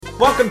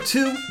Welcome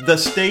to the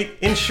State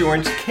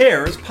Insurance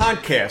Cares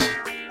podcast.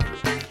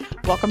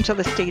 Welcome to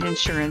the State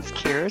Insurance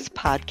Cares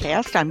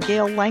podcast. I'm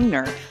Gail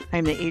Langner.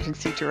 I'm the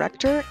agency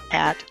director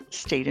at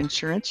State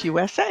Insurance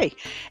USA.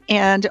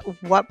 And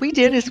what we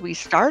did is we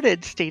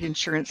started State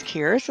Insurance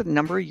Cares a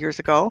number of years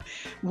ago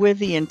with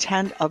the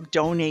intent of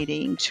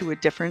donating to a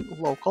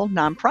different local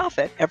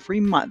nonprofit every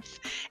month.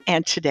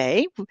 And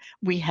today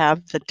we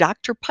have the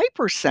Dr.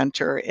 Piper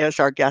Center as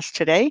our guest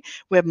today.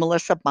 We have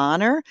Melissa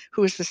Bonner,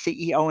 who is the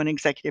CEO and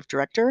executive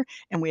director,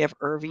 and we have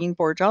Irving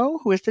Bordeaux,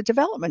 who is the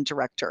development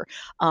director,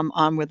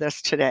 on with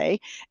us today.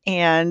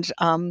 And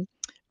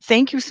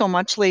thank you so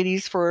much,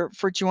 ladies, for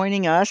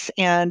joining us.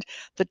 And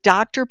the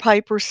Dr.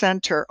 Piper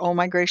Center, oh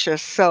my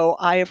gracious. So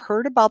I have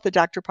heard about the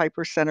Dr.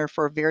 Piper Center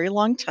for a very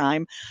long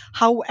time.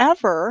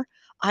 However,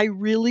 I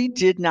really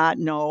did not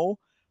know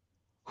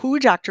who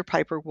Dr.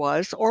 Piper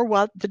was or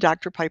what the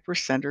Dr. Piper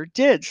Center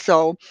did.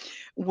 So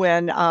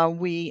when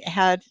we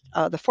had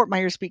the Fort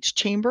Myers Beach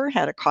Chamber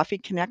had a coffee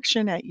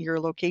connection at your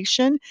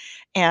location,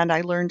 and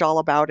I learned all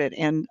about it.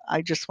 And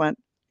I just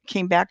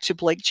came back to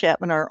Blake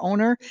Chapman, our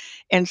owner,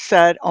 and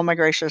said, oh my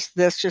gracious,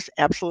 this just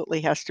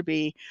absolutely has to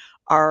be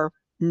our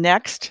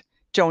next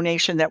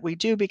donation that we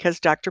do,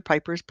 because Dr.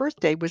 Piper's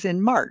birthday was in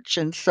March.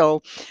 And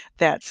so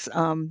that's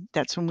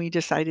when we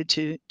decided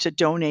to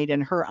donate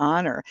in her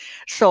honor.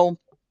 So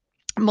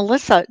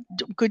Melissa,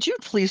 could you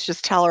please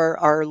just tell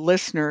our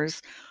listeners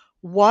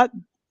what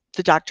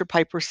the Dr.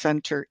 Piper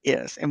Center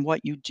is and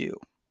what you do?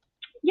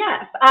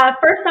 Yes.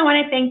 First, I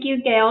want to thank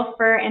you, Gail,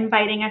 for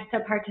inviting us to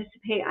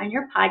participate on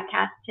your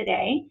podcast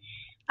today.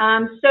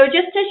 So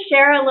just to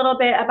share a little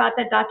bit about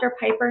the Dr.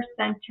 Piper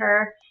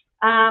Center,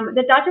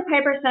 the Dr.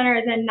 Piper Center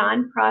is a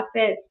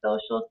nonprofit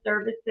social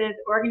services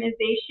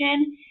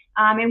organization,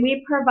 and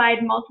we provide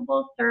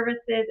multiple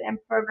services and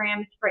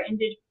programs for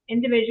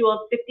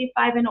individuals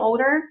 55 and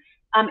older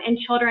and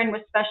children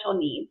with special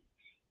needs.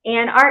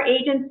 And our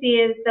agency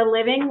is the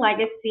living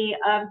legacy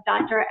of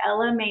Dr.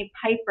 Ella Mae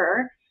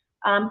Piper,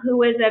 who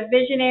was a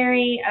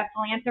visionary, a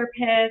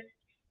philanthropist,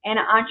 and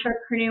an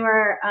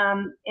entrepreneur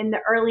in the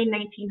early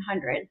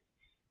 1900s.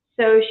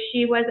 So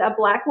she was a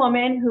Black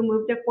woman who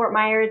moved to Fort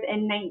Myers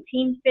in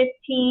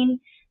 1915.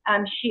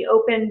 She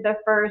opened the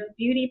first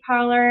beauty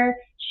parlor.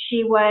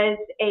 She was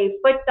a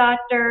foot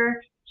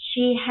doctor.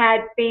 She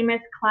had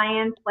famous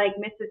clients like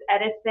Mrs.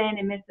 Edison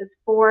and Mrs.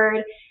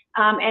 Ford.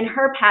 And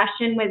her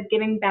passion was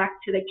giving back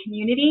to the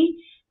community,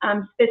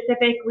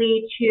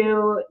 specifically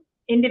to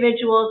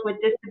individuals with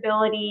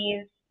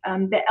disabilities,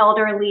 the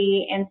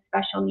elderly, and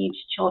special needs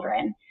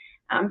children.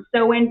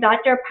 So when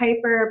Dr.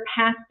 Piper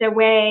passed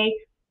away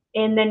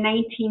in the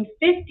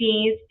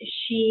 1950s,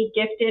 she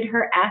gifted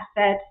her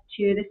assets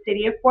to the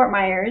city of Fort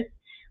Myers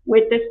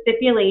with the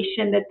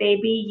stipulation that they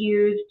be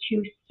used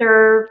to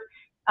serve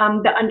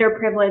the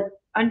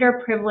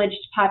underprivileged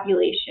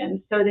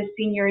population, so the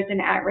seniors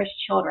and at-risk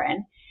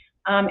children.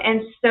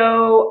 And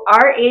so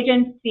our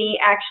agency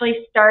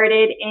actually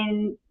started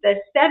in the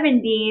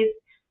 70s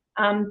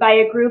by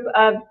a group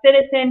of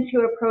citizens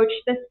who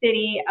approached the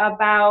city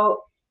about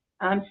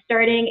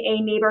starting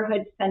a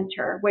neighborhood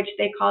center, which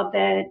they called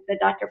the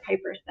Dr.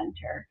 Piper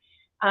Center.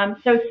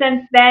 So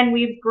since then,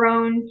 we've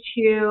grown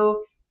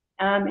to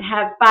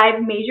have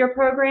 5 major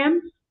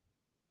programs,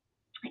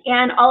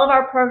 and all of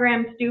our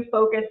programs do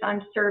focus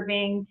on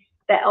serving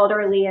the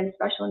elderly and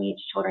special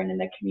needs children in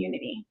the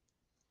community.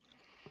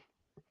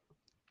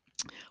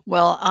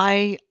 Well,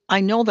 I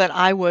know that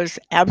I was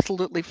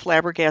absolutely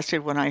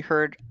flabbergasted when I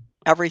heard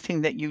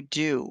everything that you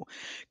do.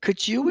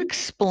 Could you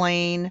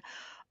explain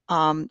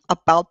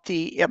about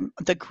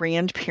the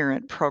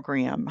grandparent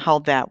program, how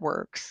that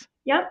works?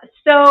 Yep.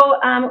 So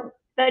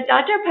the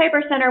Dr.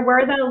 Piper Center,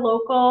 we're the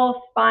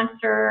local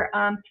sponsor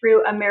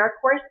through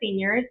AmeriCorps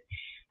Seniors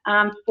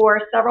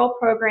for several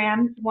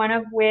programs, one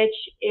of which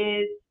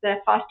is the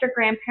Foster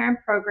Grandparent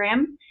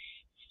Program.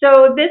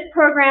 So this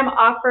program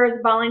offers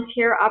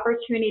volunteer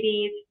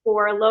opportunities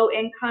for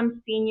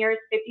low-income seniors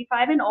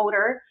 55 and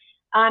older,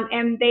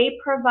 and they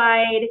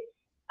provide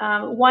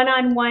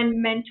one-on-one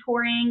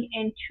mentoring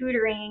and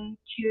tutoring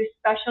to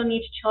special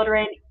needs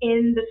children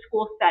in the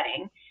school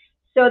setting.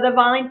 So the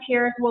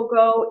volunteers will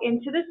go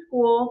into the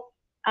school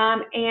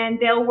and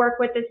they'll work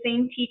with the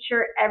same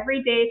teacher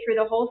every day through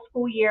the whole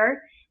school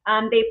year.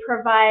 They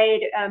provide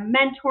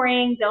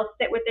mentoring. They'll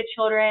sit with the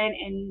children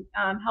and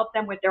help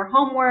them with their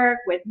homework,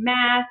 with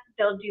math.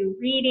 They'll do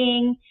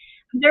reading.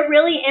 They're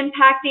really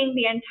impacting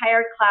the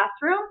entire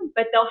classroom,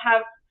 but they'll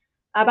have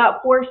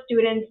about 4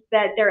 students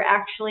that they're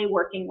actually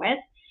working with.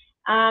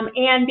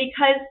 And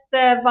because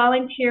the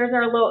volunteers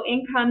are low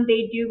income,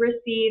 they do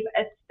receive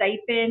a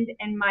stipend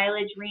and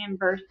mileage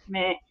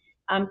reimbursement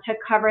to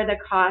cover the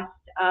cost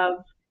of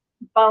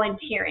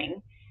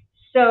volunteering.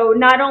 So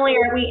not only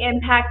are we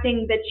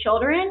impacting the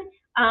children,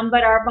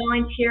 but our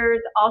volunteers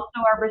also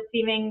are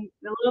receiving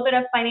a little bit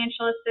of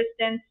financial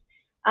assistance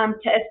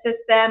to assist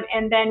them.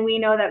 And then we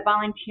know that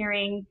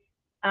volunteering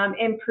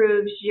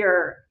improves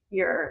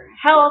your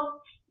health,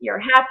 you're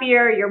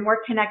happier, you're more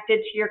connected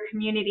to your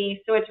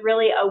community. So it's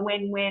really a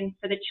win-win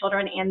for the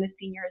children and the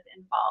seniors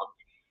involved.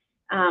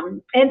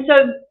 And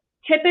so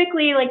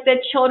typically, like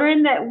the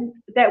children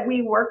that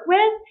we work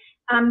with,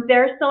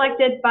 they're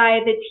selected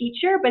by the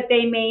teacher, but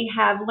they may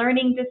have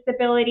learning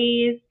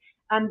disabilities.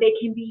 They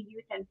can be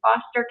youth in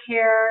foster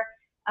care.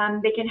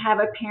 They can have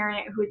a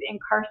parent who's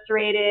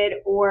incarcerated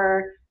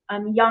or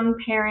young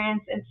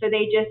parents, and so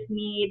they just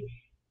need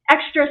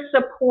extra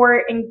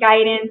support and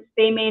guidance.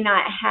 They may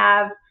not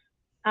have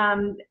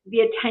the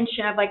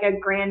attention of like a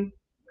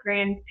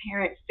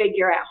grandparent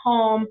figure at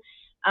home.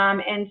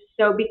 And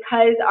so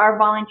because our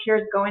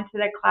volunteers go into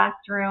the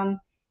classroom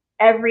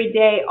every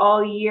day,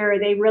 all year,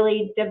 they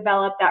really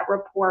develop that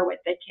rapport with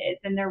the kids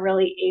and they're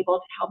really able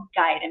to help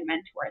guide and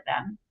mentor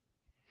them.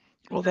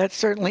 Well, that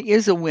certainly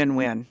is a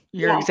win-win.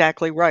 You're Yes,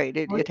 exactly right.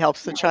 It most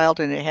helps the definitely. child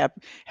and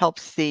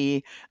helps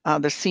the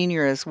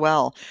senior as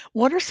well.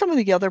 What are some of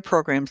the other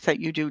programs that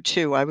you do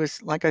too?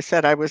 Like I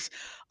said, I was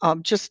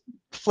just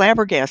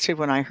flabbergasted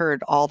when I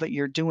heard all that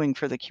you're doing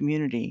for the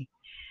community.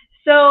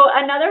 So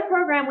another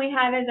program we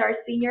have is our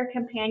Senior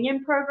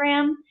Companion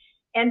Program.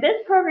 And this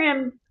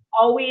program's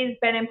always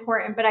been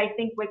important, but I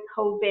think with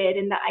COVID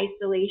and the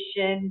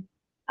isolation,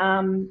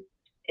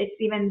 it's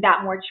even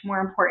that much more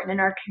important in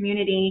our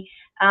community.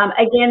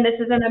 Again, this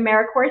is an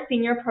AmeriCorps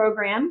senior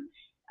program.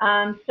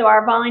 So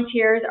our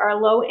volunteers are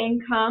low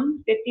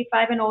income,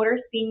 55 and older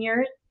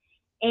seniors,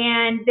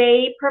 and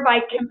they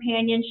provide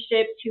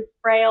companionship to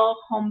frail,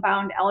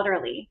 homebound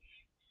elderly.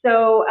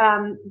 So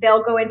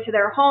they'll go into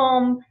their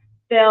home,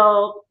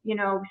 they'll,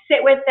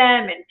 sit with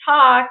them and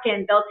talk,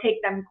 and they'll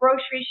take them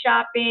grocery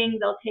shopping,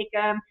 they'll take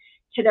them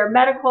to their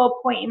medical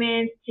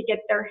appointments to get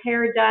their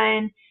hair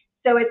done.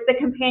 So it's the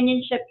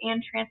companionship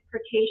and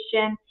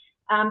transportation.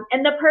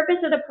 And the purpose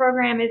of the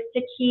program is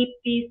to keep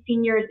these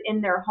seniors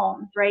in their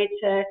homes, right?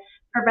 To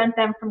prevent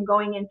them from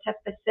going into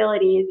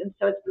facilities. And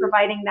so it's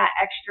providing that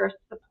extra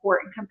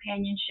support and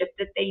companionship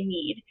that they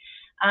need.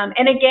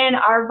 And again,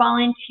 our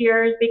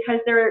volunteers, because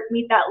they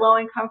meet that low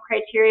income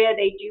criteria,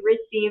 they do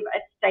receive a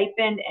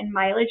stipend and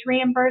mileage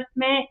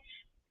reimbursement,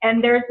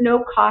 and there's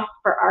no cost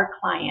for our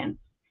clients.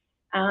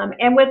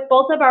 And with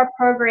both of our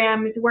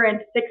programs, we're in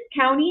 6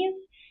 counties.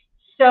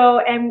 So,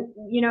 and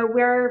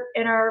we're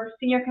in our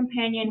senior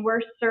companion,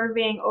 we're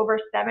serving over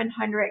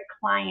 700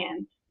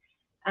 clients.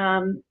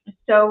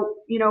 So,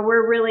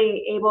 we're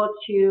really able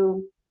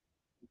to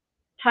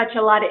touch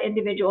a lot of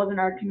individuals in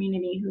our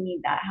community who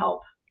need that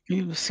help.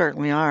 You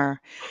certainly are.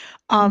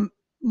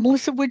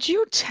 Melissa, would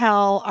you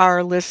tell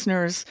our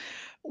listeners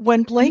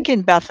when Blake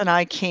and Beth and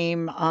I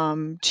came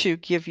to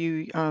give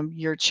you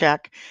your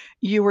check,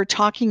 you were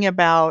talking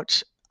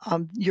about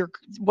your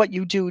what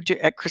you do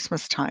at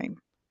Christmas time.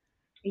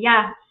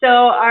 Yeah, so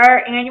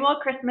our annual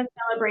Christmas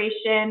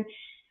celebration,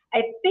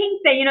 I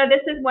think that,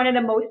 this is one of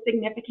the most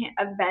significant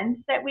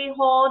events that we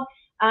hold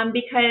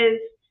because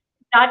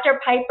Dr.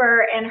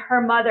 Piper and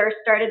her mother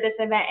started this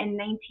event in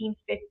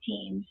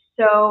 1915.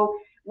 So,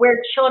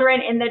 where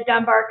children in the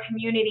Dunbar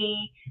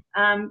community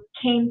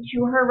came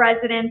to her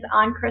residence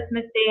on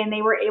Christmas Day and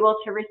they were able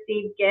to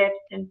receive gifts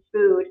and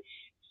food.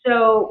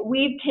 So,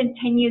 we've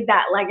continued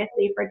that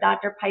legacy for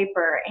Dr.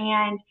 Piper.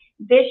 And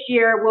this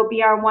year will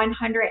be our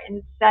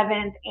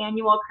 107th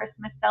annual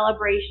Christmas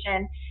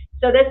celebration.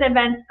 So, this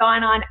event's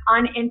gone on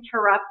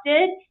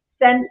uninterrupted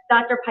since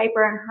Dr.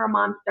 Piper and her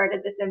mom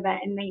started this event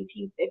in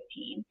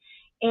 1915.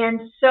 And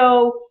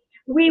so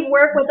we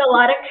work with a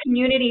lot of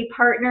community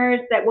partners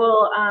that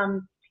will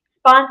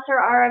sponsor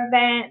our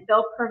event.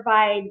 They'll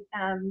provide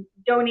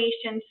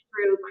donations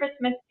through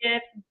Christmas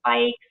gifts,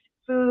 bikes,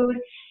 food,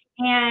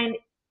 and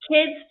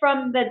kids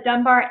from the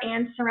Dunbar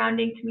and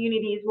surrounding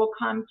communities will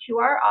come to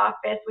our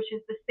office, which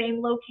is the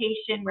same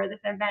location where this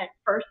event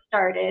first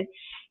started,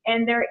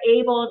 and they're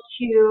able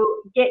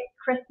to get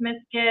Christmas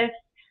gifts.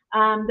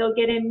 They'll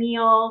get a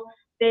meal.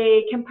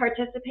 They can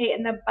participate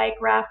in the bike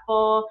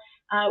raffle.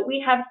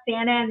 We have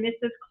Santa and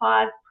Mrs.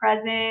 Claus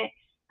present.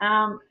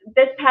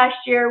 This past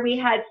year, we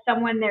had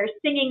someone there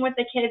singing with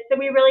the kids. So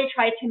we really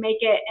tried to make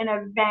it an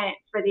event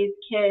for these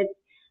kids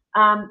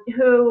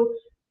who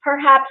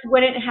perhaps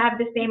wouldn't have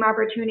the same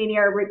opportunity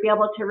or would be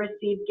able to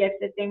receive gifts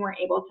if they weren't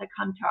able to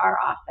come to our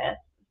office.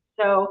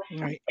 So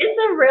Right. it's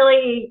a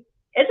really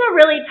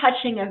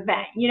touching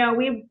event.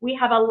 We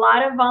have a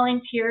lot of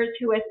volunteers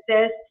who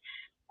assist.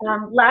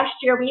 Last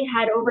year, we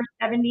had over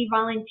 70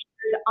 volunteers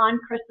on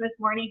Christmas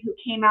morning who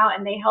came out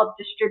and they helped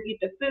distribute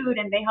the food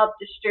and they helped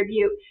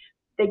distribute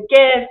the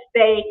gifts.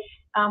 They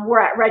were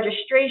at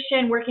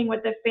registration working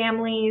with the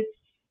families.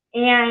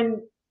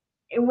 And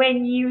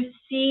when you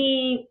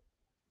see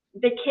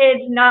the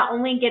kids not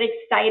only get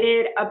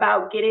excited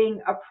about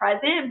getting a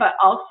present, but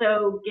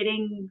also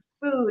getting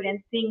food and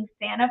seeing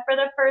Santa for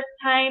the first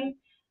time,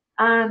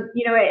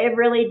 it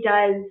really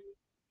does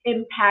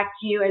impact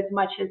you as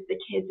much as the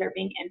kids are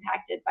being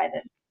impacted by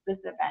this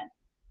event.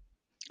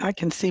 I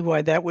can see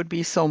why that would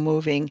be so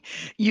moving.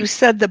 You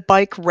said the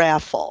bike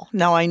raffle.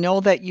 Now, I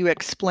know that you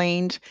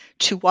explained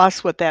to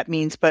us what that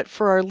means, but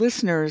for our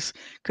listeners,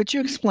 could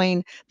you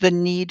explain the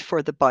need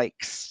for the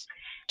bikes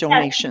Yes.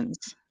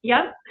 donations?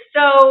 Yep.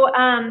 So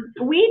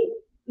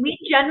we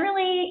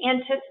generally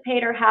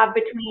anticipate or have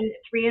between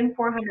 300 and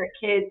 400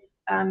 kids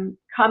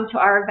come to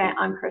our event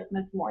on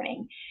Christmas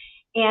morning.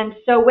 And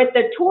so with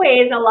the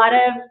toys, a lot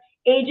of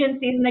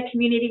agencies in the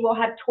community will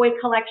have toy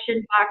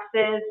collection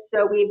boxes.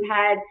 So we've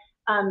had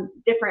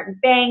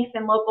different banks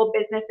and local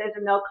businesses,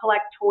 and they'll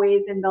collect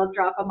toys and they'll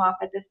drop them off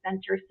at the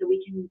center so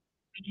we can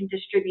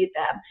distribute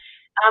them.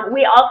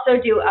 We also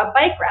do a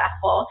bike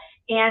raffle.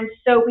 And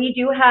so we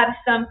do have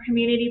some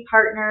community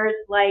partners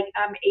like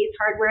Ace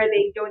Hardware.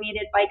 They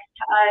donated bikes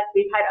to us.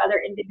 We've had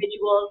other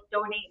individuals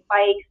donate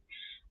bikes.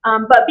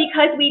 But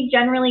because we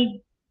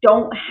generally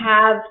don't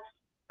have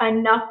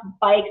enough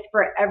bikes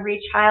for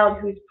every child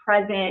who's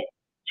present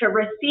to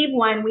receive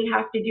one, we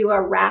have to do a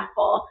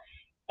raffle.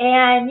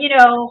 And,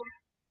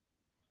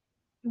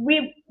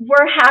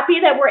 we're happy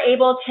that we're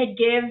able to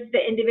give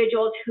the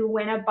individuals who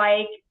win a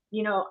bike,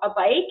 a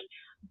bike.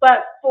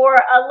 But for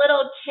a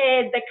little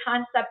kid, the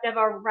concept of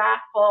a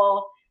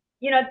raffle,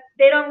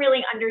 they don't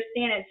really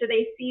understand it. So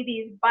they see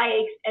these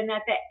bikes, and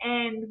at the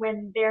end,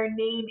 when their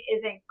name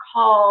isn't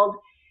called,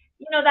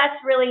 that's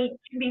really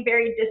can be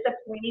very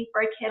disappointing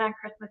for a kid on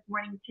Christmas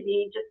morning to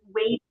be just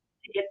waiting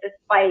to get this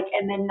bike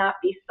and then not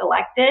be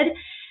selected.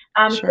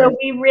 Sure. So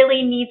we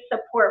really need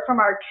support from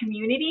our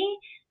community,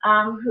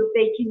 who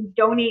they can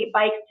donate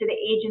bikes to the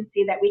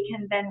agency that we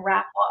can then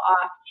raffle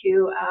off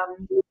to.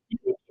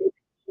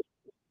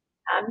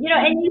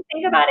 And you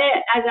think about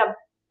it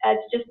as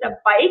just a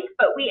bike,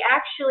 but we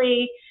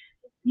actually,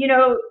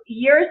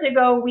 years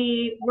ago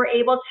we were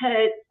able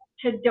to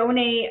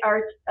donate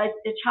a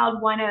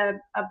child won a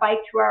bike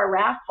through our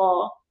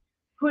raffle,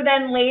 who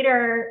then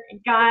later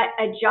got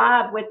a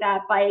job with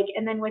that bike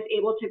and then was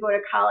able to go to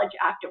college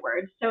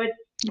afterwards. So it's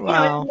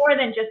Wow. it's more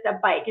than just a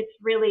bike. It's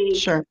really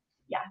Sure.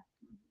 yeah.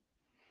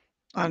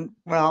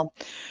 Well,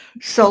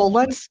 so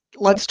let's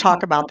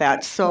talk about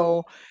that.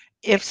 So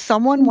if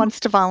someone wants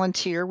to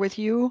volunteer with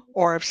you,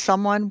 or if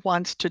someone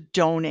wants to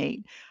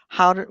donate,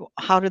 how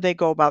do they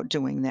go about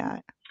doing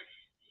that?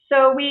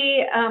 So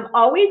we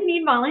always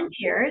need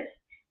volunteers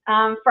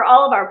for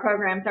all of our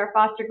programs, our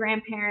foster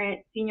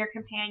grandparent, senior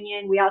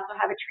companion. We also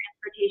have a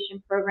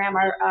transportation program,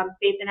 our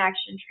Faith in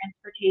Action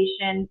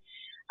transportation.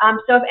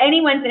 So if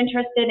anyone's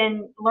interested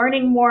in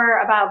learning more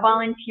about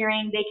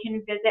volunteering, they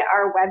can visit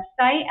our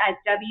website at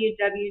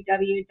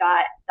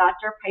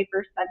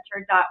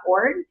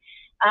www.drpipercenter.org.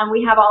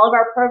 We have all of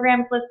our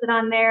programs listed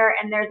on there,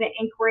 and there's an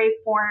inquiry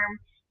form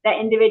that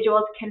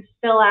individuals can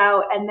fill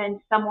out, and then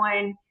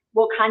someone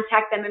will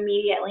contact them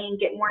immediately and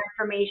get more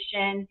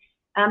information,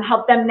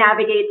 help them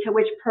navigate to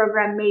which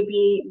program may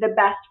be the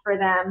best for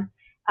them,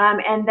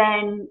 and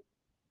then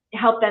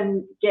help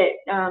them get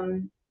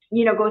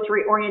go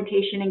through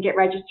orientation and get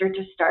registered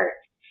to start.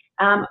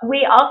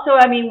 We also,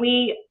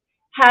 we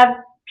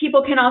have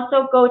people can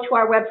also go to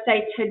our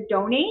website to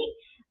donate.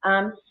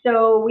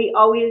 So we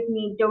always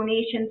need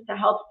donations to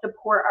help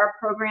support our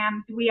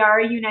programs. We are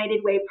a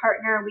United Way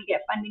partner. We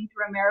get funding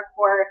through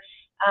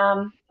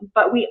AmeriCorps,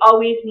 but we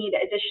always need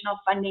additional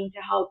funding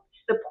to help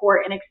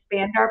support and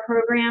expand our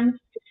programs.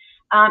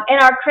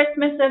 And our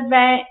Christmas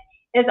event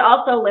is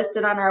also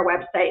listed on our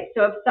website.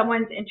 So if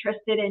someone's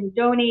interested in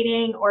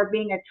donating or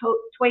being a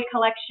toy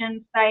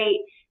collection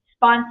site,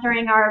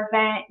 sponsoring our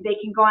event, they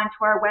can go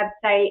onto our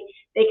website.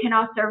 They can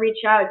also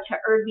reach out to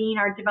Irvine,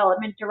 our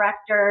development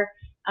director,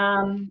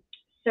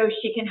 so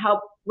she can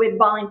help with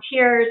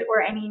volunteers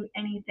or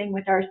anything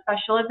with our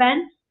special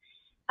events.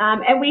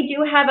 And we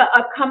do have an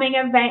upcoming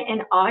event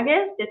in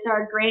August. It's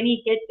our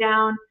Granny Get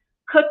Down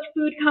cooked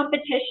food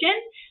competition.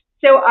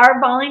 So our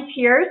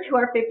volunteers who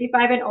are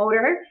 55 and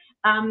older,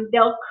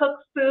 they'll cook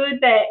food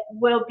that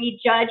will be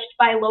judged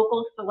by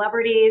local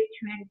celebrities,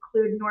 to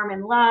include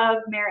Norman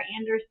Love, Mayor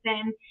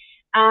Anderson,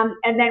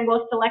 and then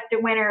we'll select a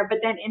winner.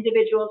 But then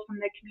individuals from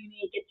the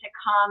community get to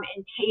come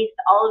and taste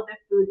all of the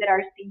food that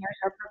our seniors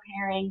are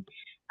preparing.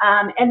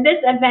 And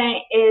this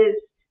event is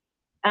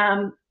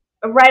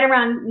right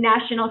around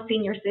National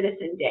Senior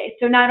Citizen Day.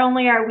 So not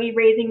only are we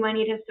raising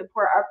money to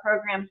support our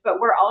programs, but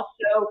we're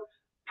also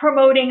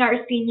promoting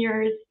our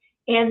seniors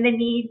and the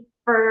need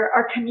for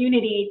our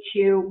community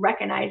to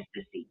recognize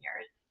the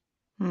seniors.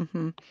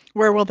 Mm-hmm.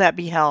 Where will that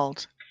be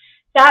held?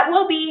 That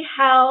will be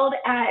held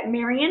at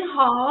Marion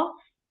Hall,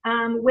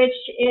 which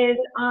is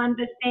on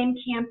the same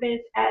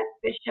campus as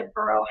Bishop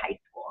Burrough High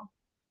School.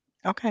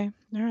 Okay,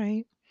 all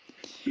right.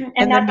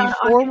 And that's on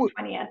August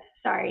 20th.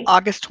 Sorry.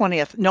 August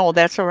 20th. No,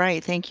 that's all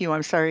right. Thank you.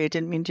 I'm sorry. I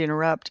didn't mean to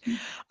interrupt.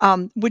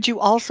 Would you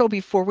also,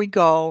 before we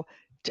go,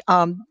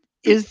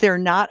 is there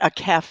not a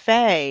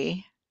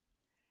cafe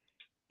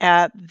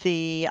at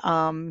the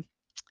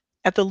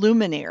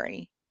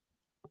Luminary?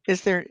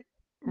 Is there,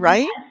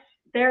 right? Yes,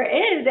 there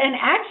is. And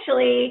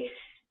actually,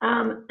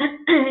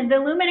 the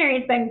Luminary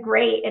has been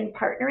great in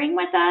partnering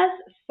with us.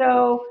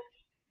 So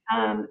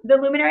the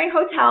Luminary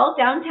Hotel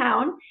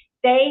downtown,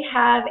 they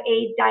have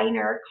a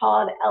diner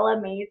called Ella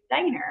Mae's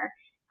Diner.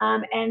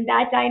 And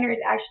that diner is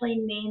actually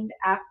named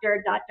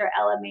after Dr.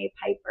 Ella Mae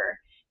Piper.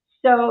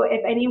 So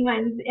if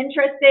anyone's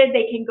interested,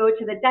 they can go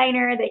to the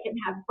diner, they can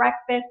have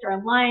breakfast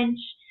or lunch.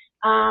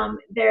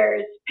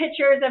 There's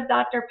pictures of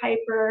Dr.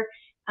 Piper.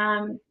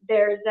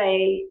 There's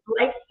a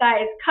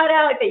life-size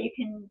cutout that you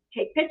can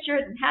take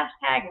pictures and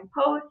hashtag and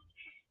post.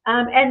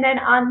 And then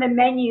on the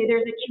menu,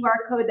 there's a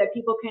QR code that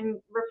people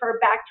can refer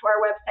back to our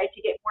website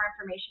to get more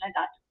information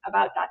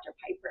about Dr.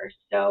 Piper.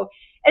 So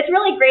it's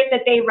really great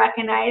that they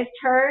recognized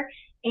her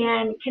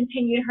and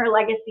continued her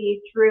legacy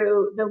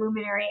through the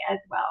luminary as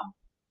well.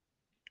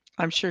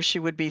 I'm sure she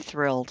would be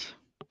thrilled,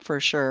 for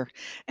sure.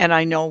 And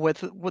I know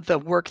with the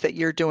work that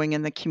you're doing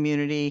in the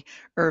community,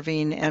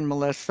 Irving and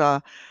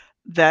Melissa,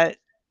 that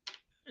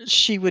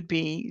she would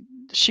be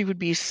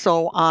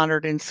so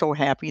honored and so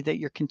happy that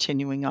you're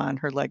continuing on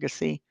her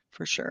legacy,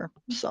 for sure.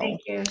 So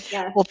Thank you.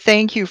 Yes. well,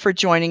 thank you for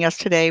joining us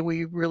today.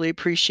 We really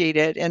appreciate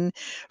it. And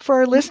for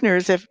our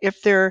listeners, if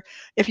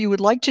you would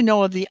like to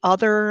know of the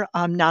other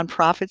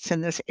nonprofits in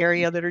this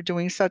area that are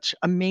doing such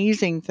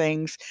amazing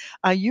things,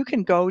 you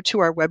can go to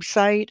our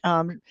website,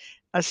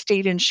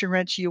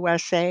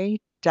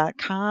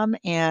 stateinsuranceusa.com,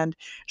 and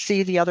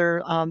see the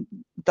other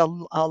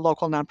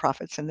local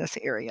nonprofits in this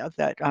area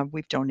that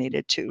we've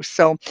donated to.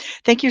 So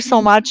thank you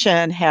so much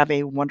and have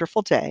a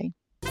wonderful day.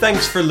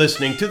 Thanks for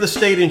listening to the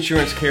State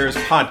Insurance Cares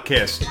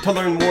podcast. To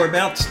learn more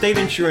about State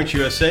Insurance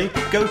USA,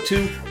 go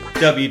to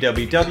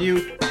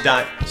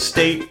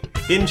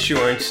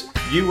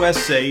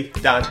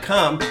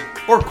www.stateinsuranceusa.com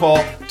or call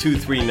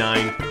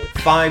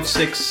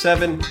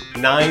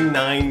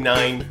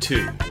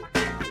 239-567-9992.